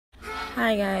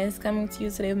Hi guys, coming to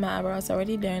you today with my eyebrows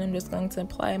already done. I'm just going to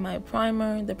apply my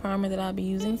primer. The primer that I'll be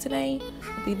using today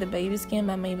will be the Baby Skin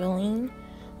by Maybelline.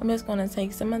 I'm just going to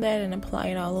take some of that and apply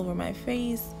it all over my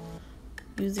face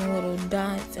using little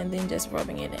dots and then just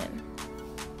rubbing it in.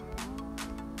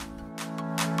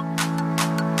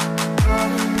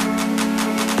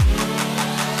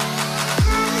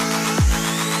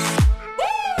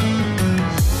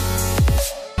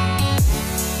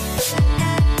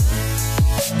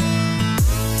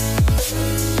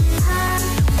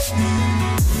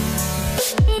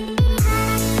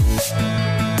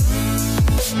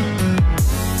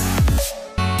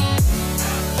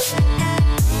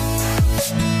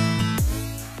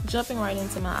 Jumping right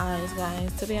into my eyes,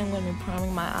 guys. Today I'm going to be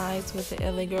priming my eyes with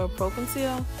the LA Girl Pro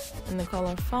Conceal in the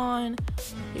color Fawn.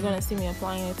 You're going to see me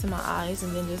applying it to my eyes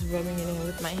and then just rubbing it in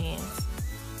with my hands.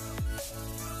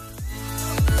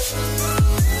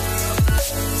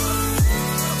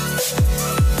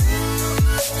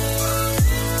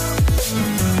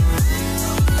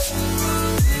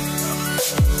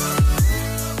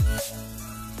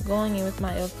 Going in with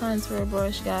my e.l.f. contour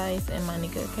brush, guys, and my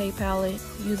Nicka K palette,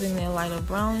 using the lighter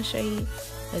brown shade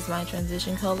as my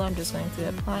transition color. I'm just going to be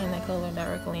applying that color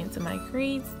directly into my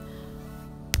crease.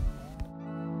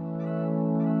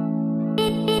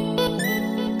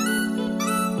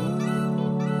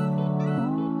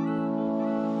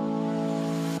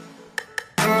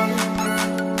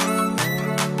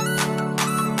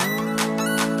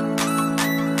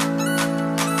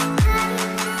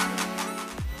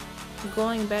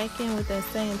 Going back in with that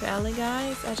same palette,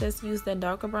 guys, I just used that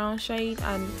darker brown shade.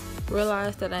 I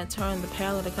realized that I turned the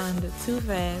palette kind of too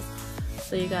fast,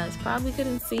 so you guys probably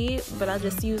couldn't see it, but I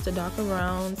just used a darker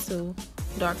brown to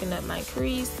darken up my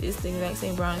crease. It's the exact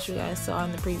same brown as you guys saw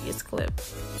in the previous clip.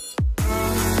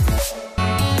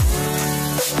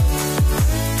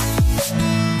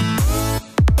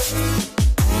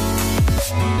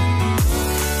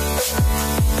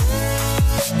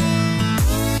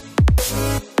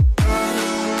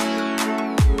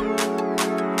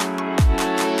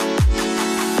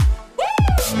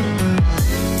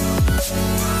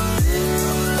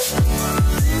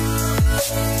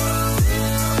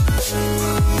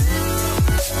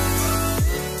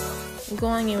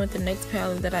 Going in with the next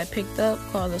palette that I picked up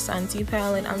called the Santi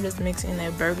palette. I'm just mixing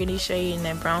that burgundy shade and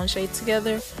that brown shade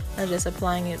together. I'm just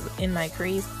applying it in my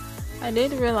crease. I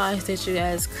did realize that you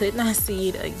guys could not see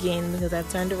it again because I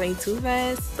turned away too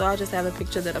fast, so I'll just have a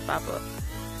picture that'll pop up.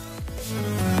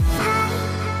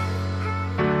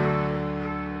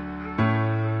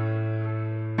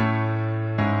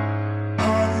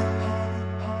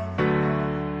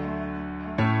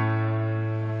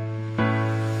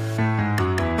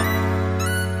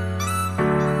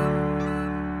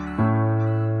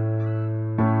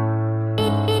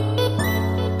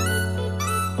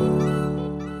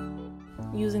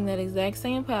 Using that exact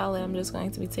same palette, I'm just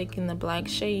going to be taking the black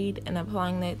shade and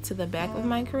applying that to the back of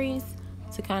my crease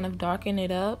to kind of darken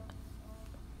it up.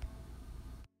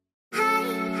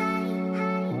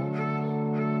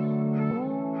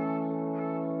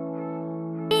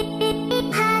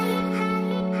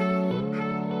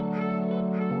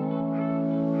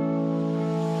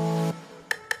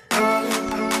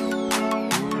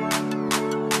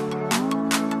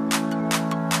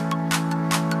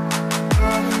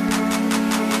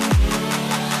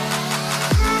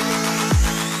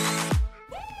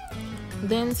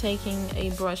 Then taking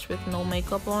a brush with no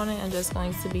makeup on it, I'm just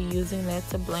going to be using that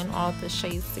to blend all the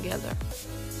shades together.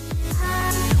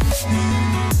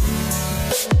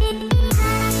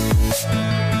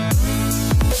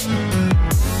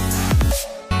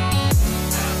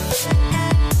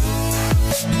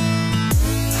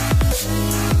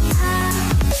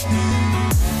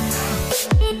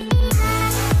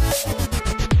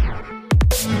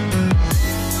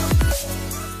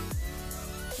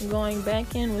 Going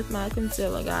back in with my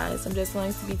concealer, guys, I'm just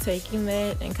going to be taking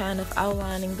that and kind of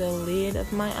outlining the lid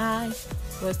of my eye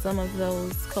where some of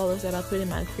those colors that I put in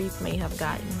my crease may have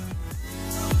gotten.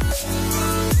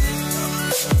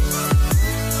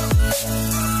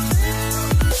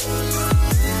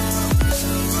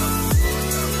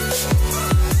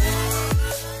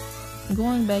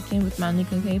 Going back in with my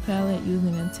Nicka K palette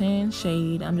using a tan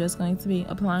shade, I'm just going to be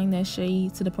applying that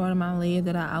shade to the part of my lid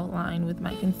that I outlined with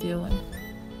my concealer.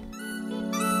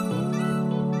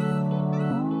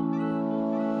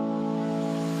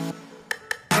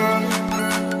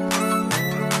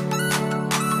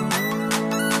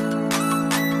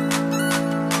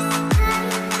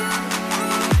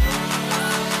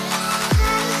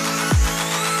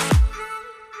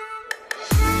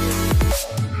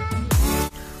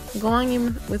 Going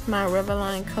in with my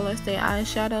Revlon Color Stay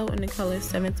eyeshadow in the color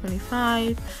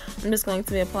 725. I'm just going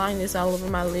to be applying this all over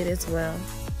my lid as well.